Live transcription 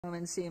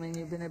Seaman,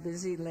 you've been a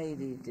busy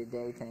lady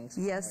today, thanks.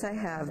 Yes, I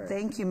have.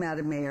 Thank you,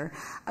 Madam Mayor.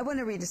 I want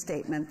to read a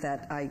statement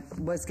that I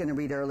was going to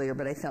read earlier,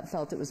 but I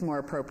felt it was more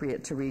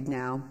appropriate to read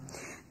now.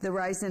 The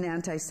rise in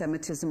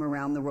anti-Semitism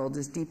around the world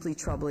is deeply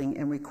troubling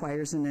and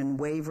requires an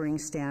unwavering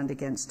stand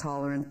against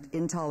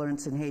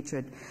intolerance and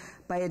hatred.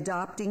 By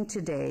adopting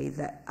today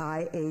the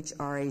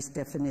IHRA's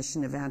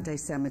definition of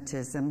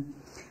anti-Semitism,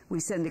 we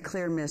send a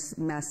clear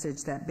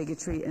message that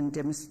bigotry and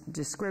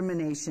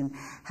discrimination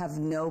have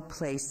no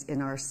place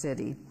in our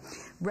city.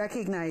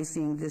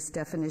 Recognizing this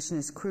definition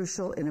is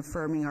crucial in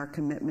affirming our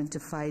commitment to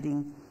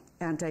fighting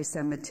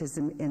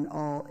anti-Semitism in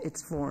all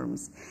its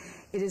forms.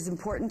 It is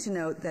important to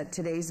note that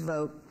today's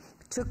vote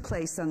took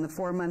place on the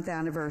 4-month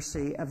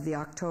anniversary of the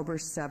October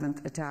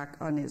 7th attack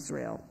on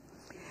Israel.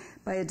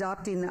 By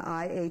adopting the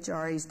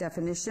IHRA's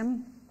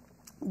definition,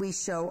 we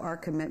show our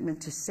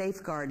commitment to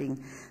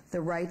safeguarding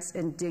the rights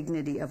and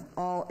dignity of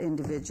all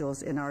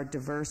individuals in our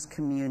diverse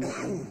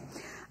community.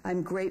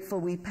 I'm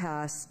grateful we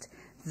passed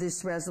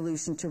this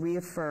resolution to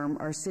reaffirm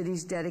our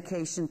city's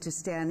dedication to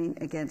standing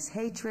against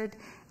hatred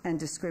and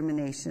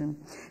discrimination.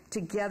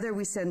 Together,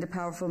 we send a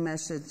powerful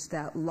message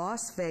that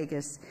Las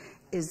Vegas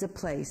is a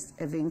place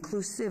of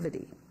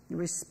inclusivity,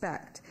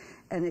 respect,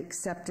 and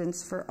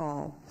acceptance for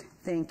all.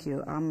 Thank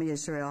you. I'm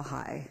Israel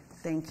High.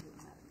 Thank you.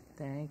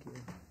 Thank you.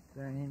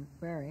 Very,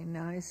 very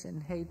nice.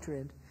 And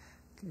hatred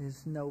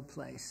is no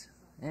place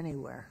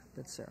anywhere,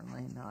 but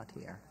certainly not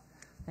here.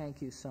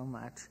 Thank you so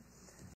much.